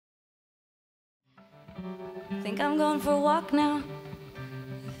Think I'm going for a walk now.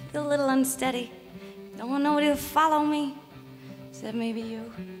 Feel a little unsteady. Don't want nobody to follow me, except maybe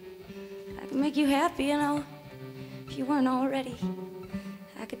you. I could make you happy, you know, if you weren't already.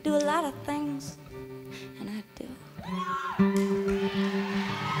 I could do a lot of things, and I do.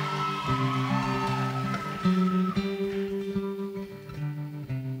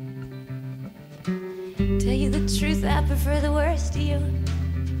 Tell you the truth, I prefer the worst of you.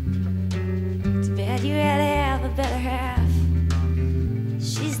 It's bad you had to have a better half.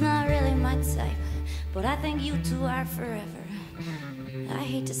 She's not really my type, but I think you two are forever. I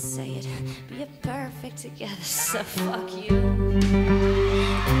hate to say it, but you're perfect together, so fuck you and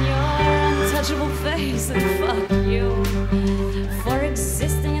your untouchable face, and fuck you for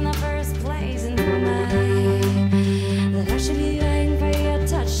existing in the first place. And who am I that I should be waiting for your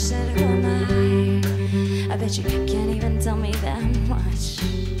touch? Said who am I? I bet you can't even tell me that much.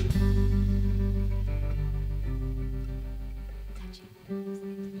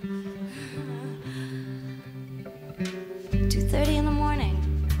 2:30 in the morning,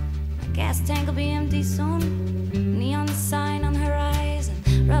 my gas tank will be empty soon. Neon sign on the horizon,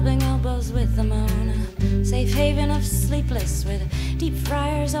 rubbing elbows with the moon. A safe haven of sleepless, where the deep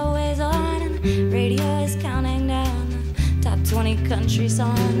fryer's always on and radio is counting down the top 20 country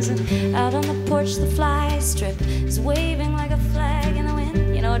songs. And out on the porch the fly strip is waving like a flag in the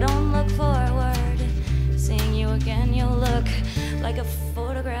wind. You know, don't look forward, seeing you again you'll look like a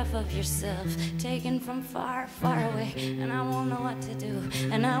photograph of yourself taken from far, far away. And I won't know what to do,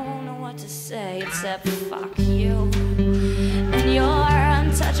 and I won't know what to say, except fuck you and your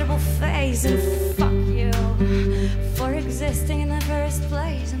untouchable face. And fuck you for existing in the first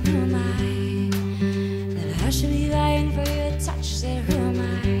place. And who am I that I should be vying for your touch? Said who am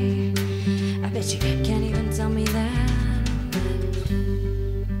I? I bet you can't even tell me that.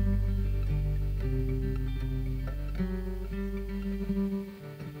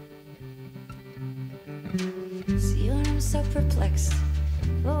 See, when I'm so perplexed,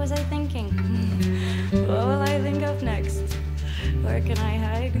 what was I thinking? What will I think of next? Where can I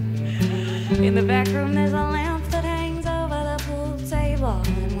hide? In the back room there's a lamp that hangs over the pool table,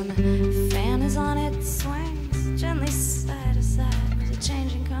 and when the fan is on it swings gently side to side with a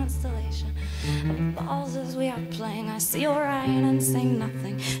changing constellation of balls as we are playing. I see Orion and say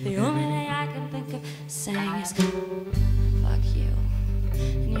nothing. The only thing I can think of saying is fuck you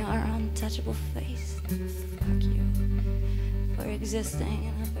and your untouchable face. Fuck you for existing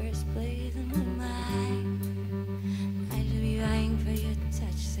in the first place. And who am I? I should be vying for your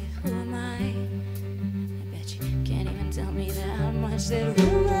touch. Say who am I? I bet you can't even tell me that much. Said who